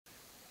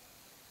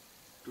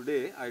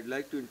Today, I'd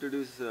like to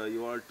introduce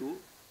you all to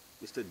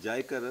Mr.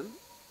 Jayakaran.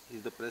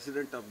 He's the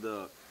president of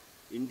the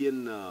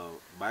Indian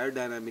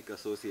Biodynamic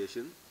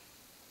Association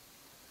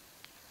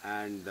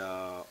and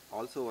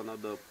also one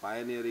of the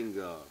pioneering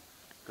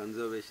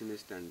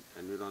conservationist and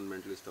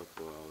environmentalist of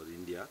our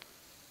India.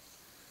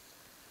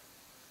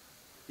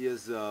 He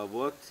has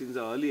worked since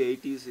the early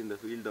 80s in the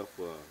field of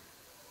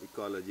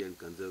ecology and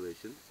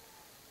conservation.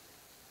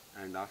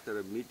 And after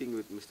a meeting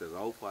with Mr.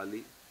 Rauf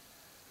Ali,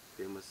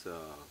 famous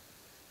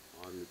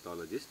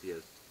ornithologist, he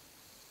has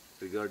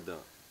triggered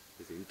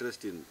his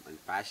interest in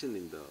and passion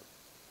in the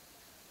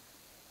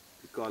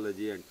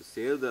ecology and to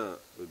save the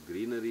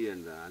greenery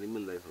and the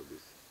animal life of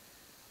this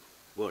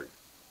world.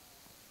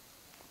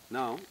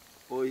 Now,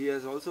 he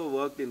has also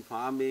worked in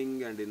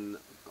farming and in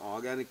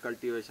organic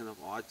cultivation of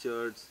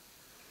orchards,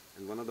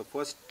 and one of the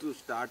first to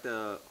start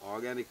a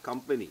organic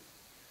company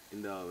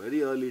in the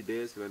very early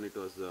days when it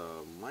was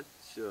much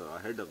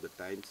ahead of the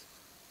times,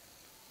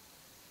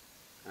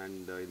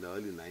 and in the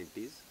early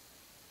 90s.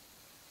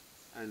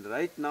 And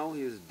right now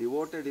he has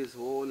devoted his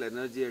whole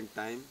energy and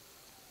time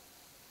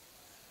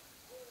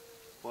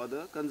for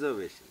the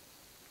conservation.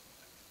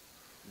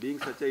 Being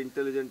such an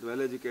intelligent,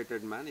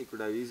 well-educated man, he could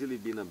have easily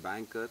been a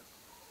banker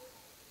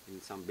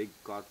in some big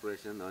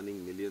corporation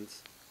earning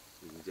millions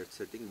in jet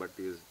setting, but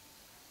he has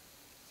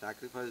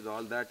sacrificed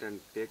all that and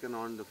taken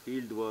on the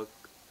field work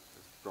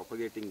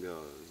propagating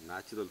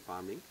natural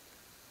farming.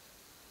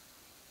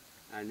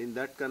 And in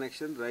that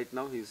connection, right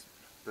now he is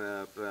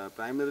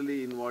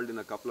primarily involved in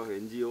a couple of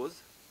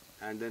NGOs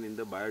and then in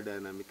the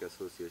Biodynamic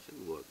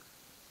Association work.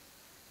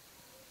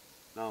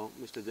 Now,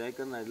 Mr.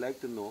 Jayakaran, I'd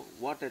like to know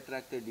what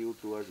attracted you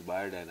towards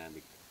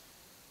biodynamic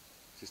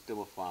system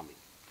of farming.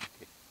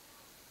 Okay.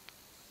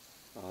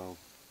 Well,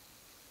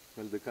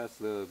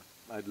 because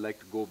I'd like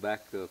to go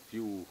back a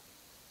few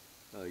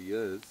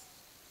years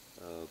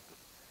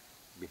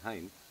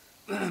behind.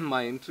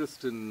 My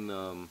interest in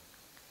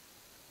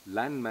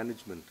land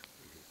management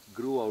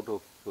grew out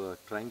of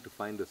trying to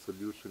find a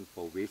solution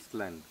for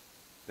wasteland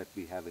that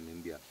we have in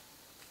India.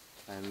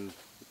 And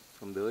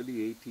from the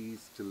early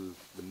 80s till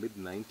the mid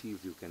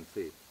 90s, you can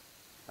say,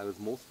 I was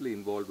mostly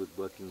involved with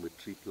working with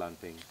tree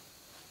planting,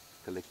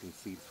 collecting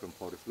seeds from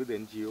forests with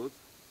NGOs,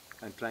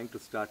 and trying to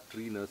start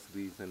tree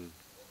nurseries and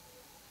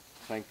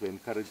trying to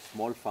encourage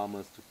small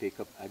farmers to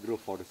take up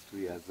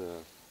agroforestry as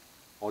a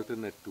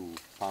alternate to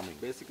farming.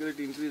 Basically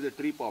to increase the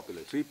tree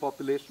population. Tree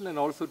population, and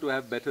also to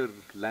have better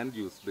land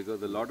use,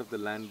 because a lot of the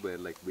land were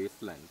like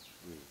wastelands,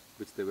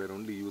 which they were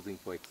only using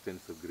for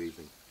extensive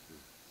grazing.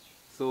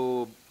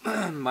 So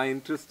my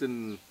interest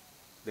in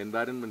the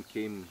environment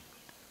came,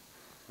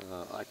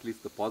 at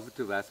least the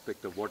positive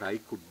aspect of what I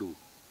could do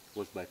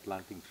was by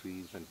planting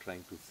trees and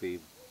trying to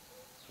save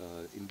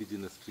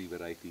indigenous tree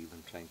varieties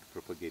and trying to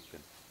propagate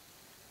them.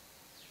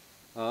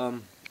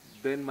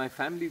 Then my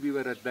family, we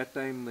were at that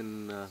time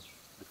in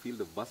the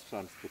field of bus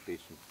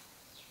transportation,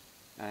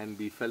 and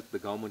we felt the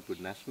government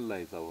would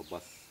nationalize our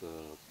bus,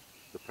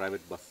 the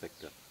private bus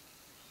sector.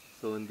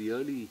 So in the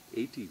early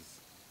 80s,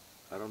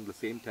 around the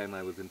same time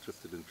I was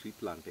interested in tree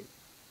planting,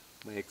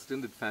 my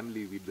extended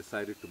family, we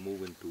decided to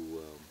move into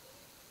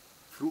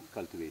fruit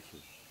cultivation,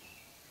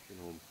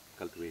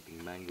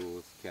 cultivating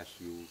mangoes,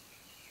 cashews,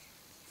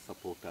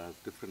 sapotas,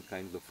 different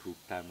kinds of fruit,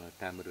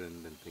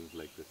 tamarind and things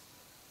like this.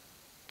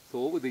 So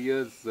over the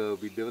years,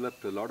 we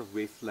developed a lot of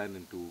wasteland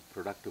into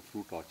productive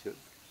fruit orchards,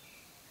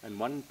 and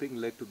one thing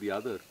led to the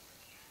other,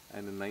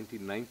 and in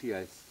 1990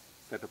 I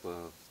set up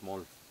a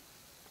small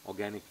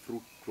organic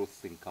fruit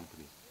processing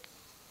company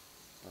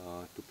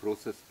to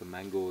process the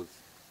mangoes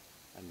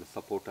and the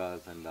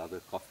sapotas and the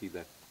other coffee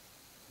that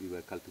we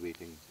were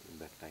cultivating in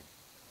that time.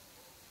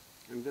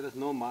 And there is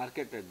no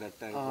market at that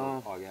time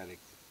for organic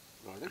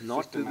products?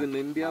 Not within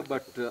India,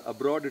 but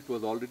abroad it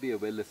was already a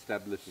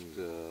well-established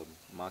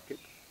market.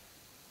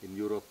 In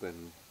Europe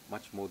and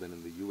much more than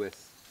in the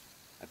US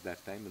at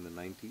that time in the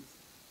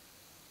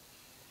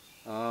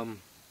 90s.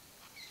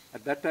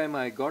 At that time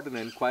I got an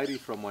inquiry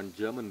from one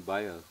German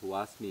buyer who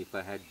asked me if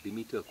I had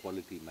Demeter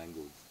quality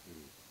mangoes.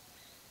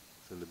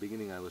 So in the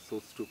beginning I was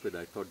so stupid,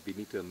 I thought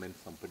Demeter meant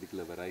some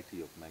particular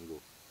variety of mango,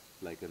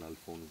 like an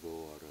Alfonso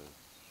or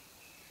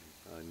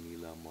a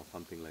Neelam or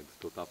something like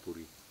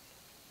Totapuri.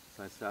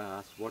 So I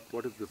asked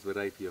what is this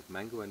variety of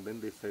mango, and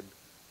then they said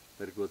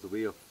that it was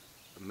a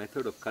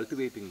method of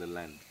cultivating the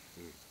land,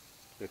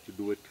 that you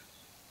do it,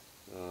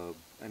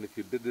 and if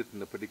you did it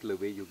in a particular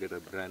way, you get a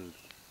brand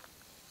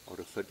or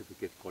a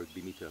certificate called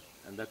Demeter.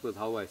 And that was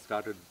how I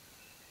started.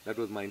 That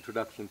was my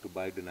introduction to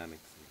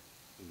biodynamics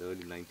in the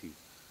early 90s.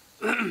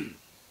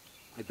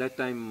 At that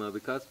time,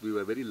 because we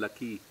were very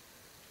lucky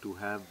to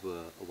have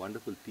a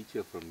wonderful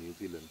teacher from New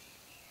Zealand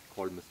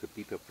called Mr.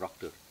 Peter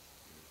Proctor,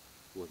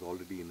 who was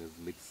already in his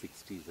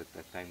mid-60s at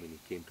that time when he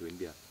came to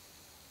India.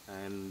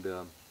 And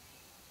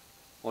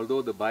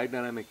although the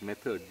biodynamic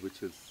method,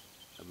 which is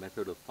a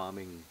method of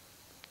farming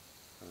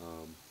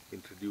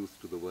introduced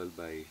to the world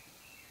by a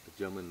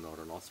German or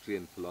an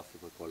Austrian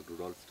philosopher called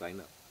Rudolf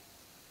Steiner,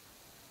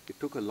 it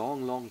took a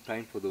long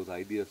time for those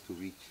ideas to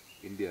reach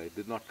India. It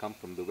did not come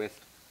from the West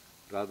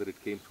rather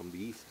it came from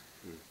the east,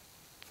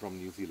 from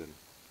New Zealand.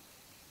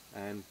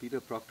 And Peter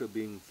Proctor,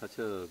 being such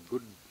a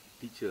good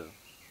teacher,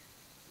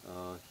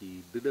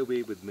 he did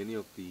away with many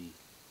of the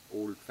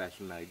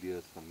old-fashioned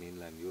ideas from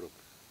mainland Europe,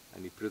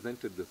 and he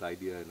presented this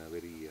idea in a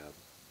very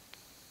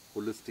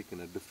holistic,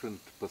 in a different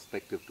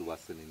perspective to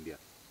us in India.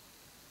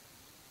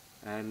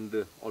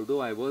 And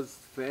although I was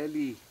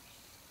fairly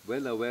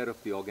well aware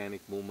of the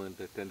organic movement,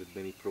 attended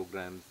many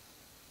programs,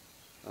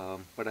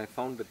 but I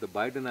found that the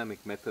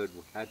biodynamic method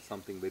had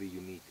something very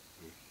unique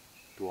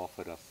to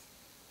offer us.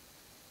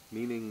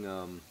 Meaning,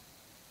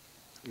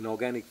 in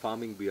organic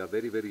farming, we are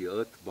very, very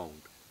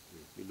earth-bound.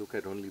 We look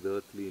at only the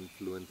earthly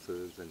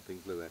influences and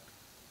things like that.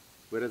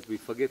 Whereas we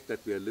forget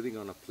that we are living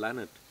on a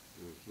planet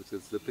which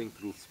is slipping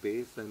through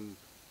space, and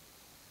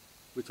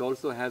which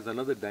also has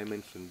another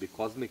dimension, the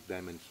cosmic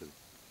dimension.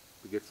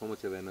 We get so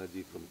much of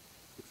energy from,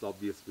 it's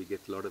obvious we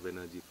get a lot of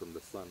energy from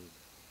the sun,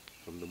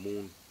 from the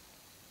moon.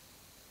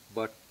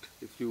 But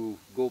if you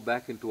go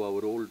back into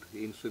our old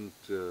ancient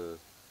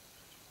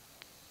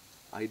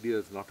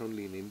ideas, not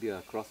only in India,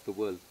 across the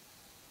world,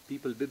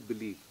 people did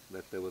believe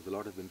that there was a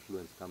lot of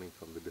influence coming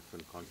from the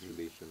different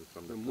constellations,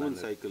 from the moon planet,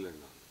 cycle and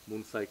all.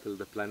 moon cycle,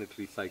 the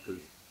planetary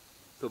cycles.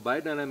 So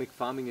biodynamic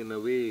farming in a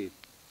way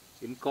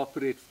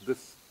incorporates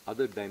this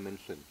other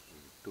dimension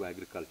to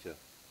agriculture,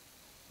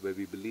 where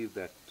we believe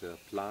that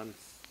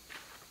plants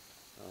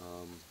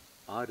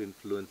are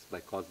influenced by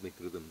cosmic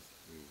rhythms.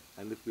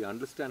 And if we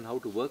understand how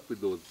to work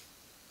with those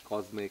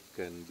cosmic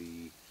and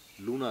the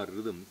lunar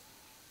rhythms,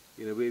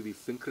 in a way we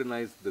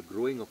synchronize the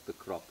growing of the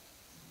crop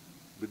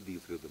with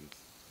these rhythms.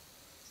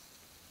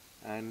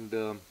 And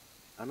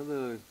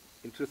another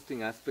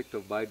interesting aspect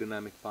of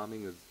biodynamic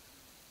farming is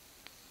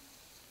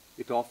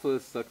it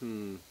offers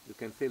certain, you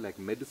can say like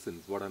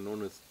medicines, what are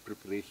known as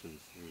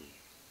preparations,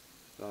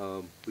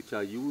 which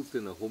are used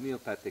in a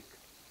homeopathic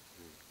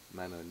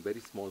manner in very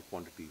small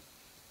quantities.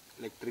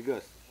 Like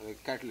triggers,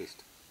 like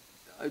catalyst.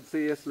 I'd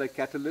say yes, like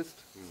catalyst,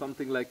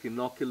 something like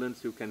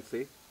inoculants, you can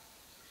say.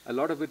 A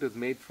lot of it is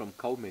made from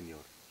cow manure,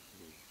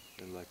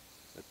 and like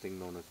a thing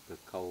known as the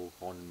cow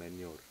horn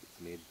manure. It's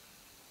made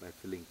by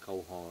filling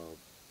cow horn,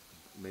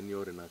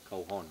 manure in a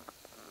cow horn,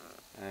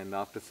 and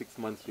after 6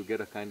 months you get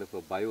a kind of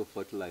a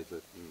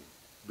biofertilizer,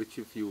 which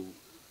if you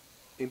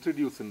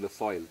introduce in the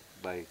soil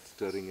by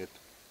stirring it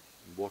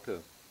in water,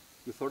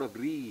 you sort of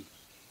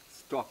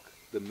restock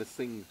the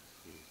missing,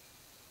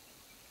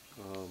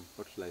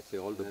 what shall I say,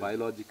 all the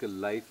biological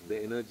life,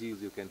 the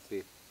energies, you can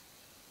say,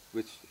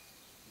 which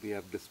we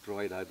have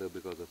destroyed either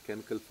because of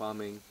chemical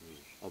farming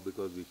or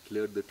because we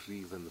cleared the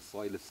trees and the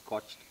soil is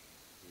scorched,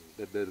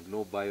 that there is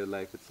no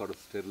bio-life, it sort of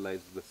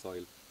sterilizes the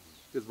soil.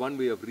 There's one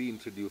way of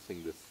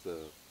reintroducing this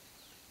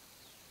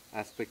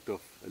aspect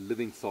of a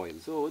living soil.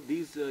 So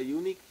these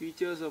unique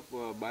features of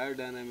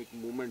biodynamic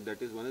movement,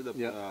 that is one of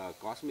the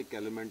cosmic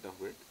element of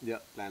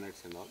it,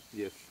 planets and all.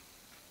 Yes.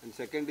 And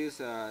second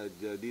is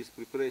these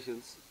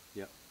preparations.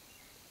 Yeah.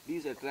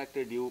 These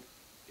attracted you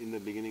in the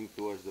beginning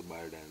towards the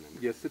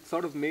biodynamic. Yes, it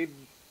sort of made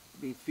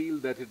me feel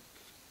that it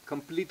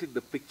completed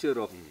the picture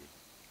of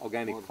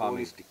organic More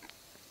farming. holistic.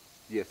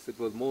 Yes, it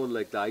was more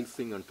like the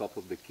icing on top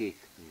of the cake.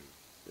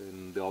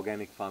 In the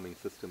organic farming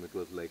system, it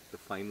was like the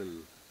final,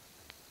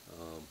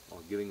 or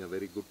giving a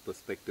very good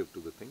perspective to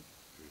the thing.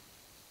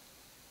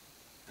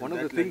 One of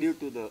the things led you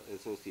to the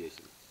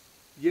association.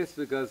 Yes,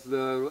 because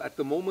at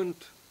the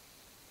moment,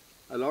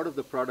 a lot of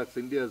the products,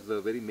 India is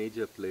a very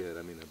major player,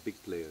 I mean a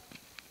big player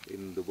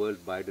in the world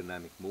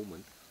biodynamic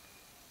movement.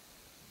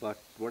 But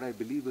what I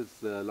believe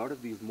is a lot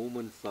of these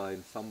movements are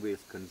in some ways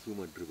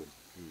consumer driven.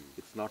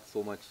 It's not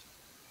so much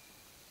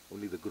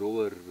only the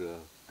grower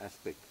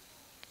aspect.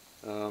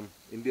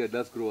 India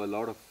does grow a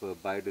lot of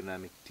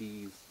biodynamic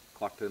teas,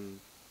 cotton,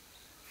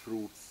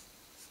 fruits,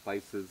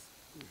 spices,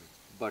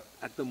 but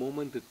at the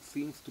moment it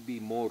seems to be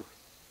more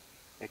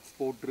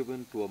export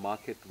driven to a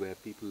market where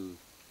people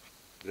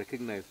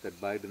recognize that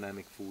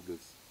biodynamic food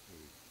is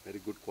very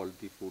good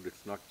quality food.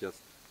 It's not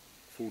just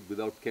food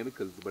without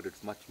chemicals, but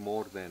it's much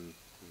more than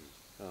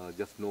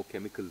just no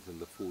chemicals in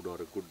the food or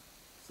a good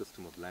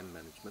system of land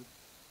management.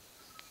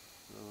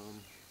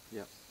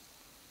 Yeah.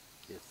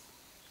 Yes.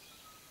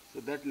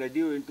 So that led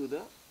you into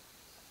the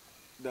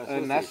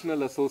association.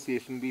 National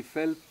association. We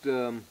felt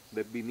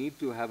that we need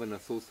to have an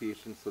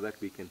association so that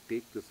we can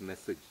take this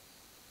message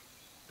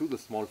to the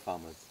small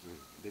farmers.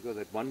 Because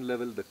at one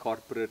level, the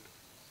corporate,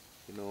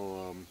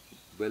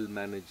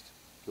 well-managed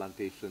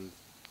plantations,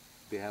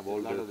 they have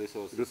all the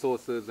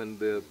resources and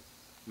the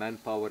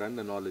manpower and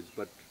the knowledge.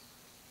 But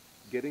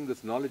getting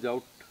this knowledge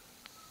out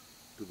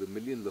to the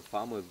millions of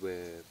farmers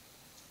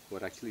who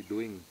are actually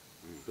doing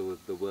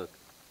the work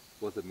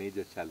was a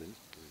major challenge.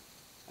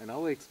 And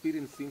our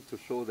experience seems to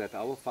show that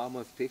our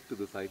farmers take to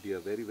this idea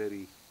very,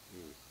 very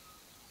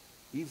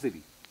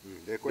easily.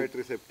 They're quite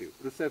receptive.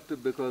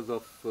 Receptive because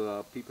of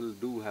people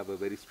do have a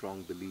very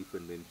strong belief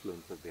in the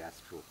influence of the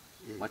astro,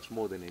 much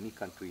more than any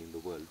country in the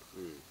world.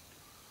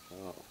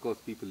 Of course,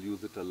 people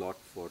use it a lot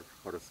for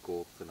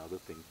horoscopes and other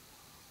things.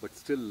 But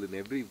still, in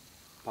every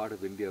part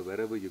of India,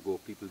 wherever you go,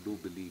 people do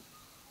believe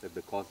that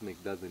the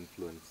cosmic does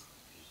influence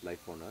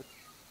life on earth.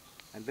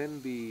 And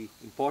then the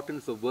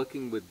importance of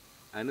working with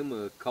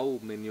cow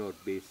manure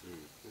based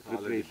It's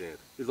already there.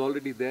 is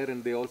already there,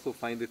 and they also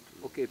find it,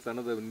 okay, it's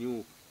another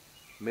new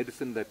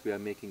medicine that we are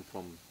making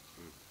from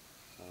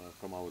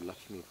our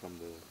Lakshmi, from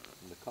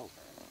the cow,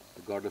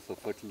 the goddess of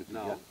fertility.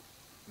 Now, Yeah.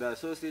 the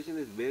association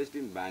is based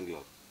in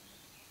Bangalore.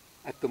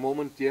 At the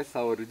moment, yes,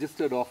 our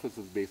registered office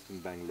is based in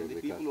Bangalore. And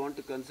if people want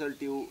to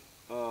consult you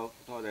for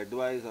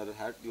advice or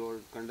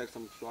conduct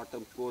some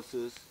short-term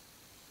courses,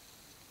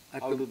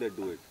 how do they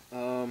do it?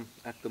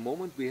 At the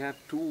moment, we have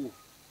two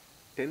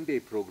 10-day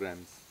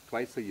programs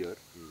twice a year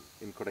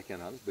in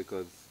Kodaikanal,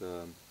 because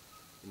in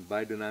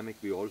Biodynamic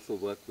we also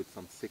work with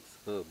some 6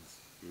 herbs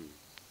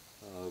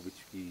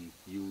which we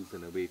use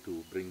in a way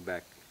to bring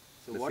back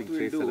So missing what we'll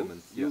trace do,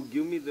 elements. you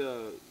give me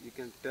you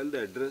can tell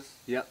the address,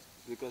 Yeah.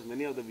 because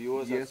many of the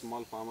viewers are Yes.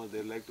 small farmers,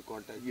 they like to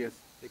contact Yes. you.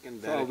 They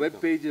can So our directly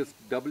web page is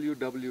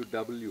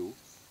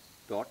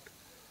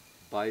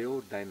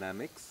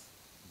www.biodynamics,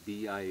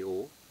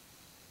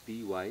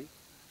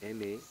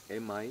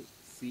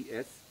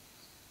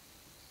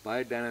 BIODYNAMICS,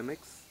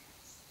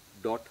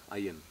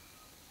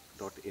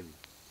 biodynamics.in.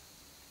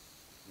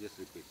 Just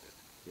repeat that.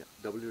 Yeah,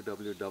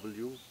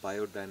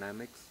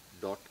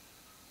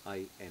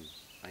 www.biodynamics.in,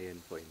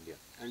 IN for India.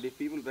 And if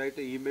people write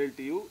an email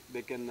to you,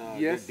 they can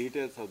Yes, get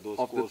details of those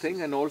of courses. the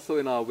thing, and also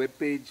in our web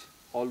page,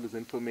 all this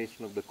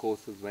information of the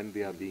courses, when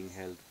they are being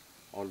held,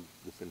 all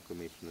this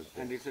information is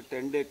there. And it's a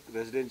 10-day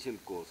residential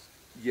course.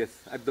 Yes,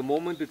 at the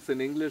moment it's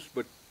in English,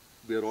 but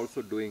we are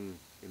also doing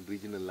in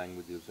regional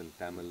languages, in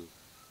Tamil,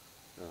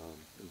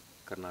 in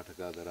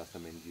Karnataka. There are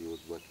some NGOs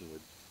working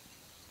with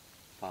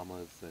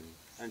farmers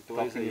And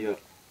twice a talking in year.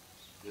 the-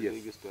 This Yes.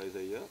 week is twice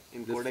a year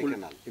in this full-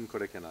 Kodaikanal. In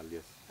Kodaikanal,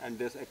 yes. And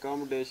there's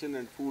accommodation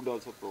and food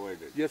also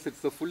provided. Yes,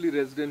 it's a fully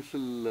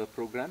residential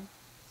program.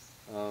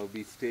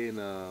 We stay in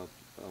a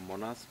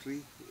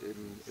monastary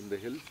in the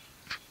hills,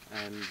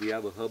 and we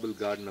have a herbal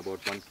garden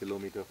about 1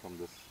 kilometer from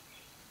this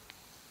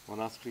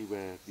monastery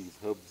where these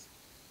herbs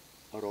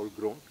are all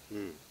grown.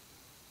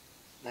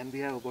 And we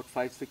have about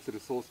 5-6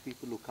 resource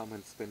people who come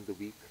and spend the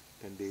week,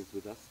 10 days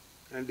with us.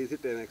 And is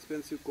it an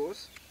expensive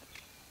course?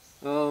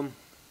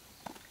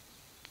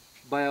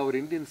 By our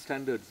Indian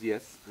standards,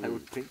 yes, I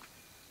would think,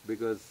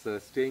 because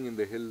staying in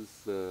the hills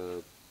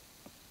is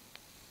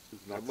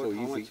not About so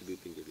how easy. much do you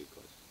think it will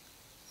cost?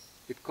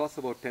 It costs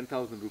about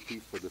 10,000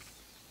 rupees for this,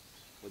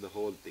 For the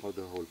whole thing? for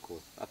the whole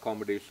course,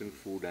 accommodation,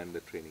 food, and the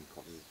training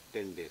cost.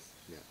 10 days.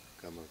 Yeah,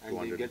 come out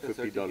And you get a $250.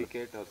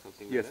 certificate or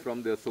something Yes, like that?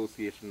 from the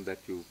association that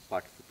you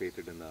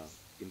participated in a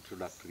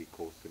introductory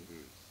course in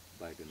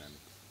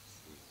biodynamics.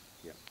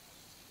 Yeah.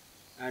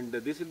 And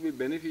this will be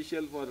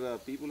beneficial for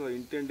people who are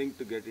intending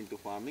to get into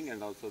farming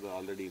and also the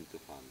already into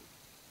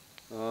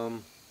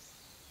farming.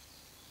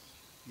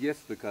 Yes,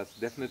 because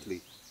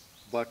definitely.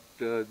 But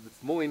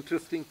it's more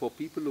interesting for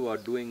people who are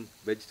doing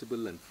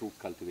vegetable and fruit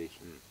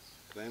cultivation.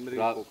 Primarily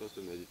focused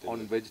on vegetables.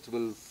 On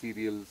vegetables,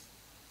 cereals,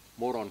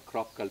 more on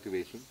crop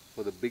cultivation.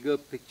 For the bigger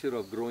picture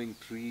of growing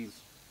trees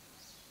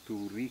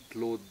to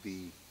reclothe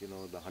the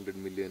 100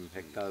 million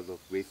hectares of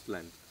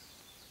wasteland,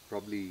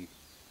 probably.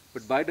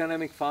 But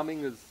biodynamic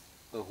farming is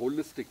a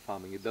holistic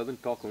farming. It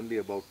doesn't talk only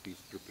about these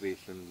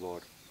preparations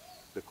or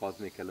the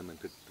cosmic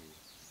element. It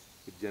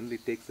generally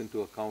takes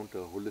into account a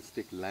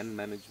holistic land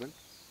management.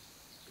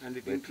 And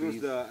it where includes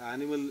trees- the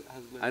animal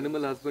husbandry.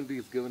 Animal husbandry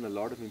is given a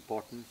lot of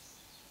importance.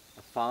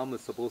 A farm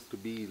is supposed to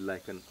be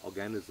like an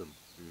organism,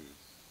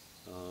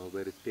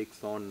 where it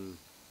takes on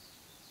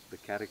the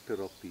character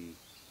of the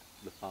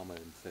farmer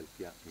himself.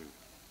 Yeah.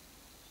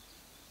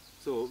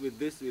 So with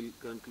this we'll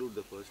conclude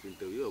the first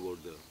interview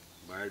about the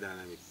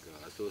Biodynamic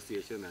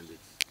Association and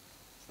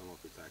some of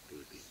its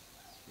activities.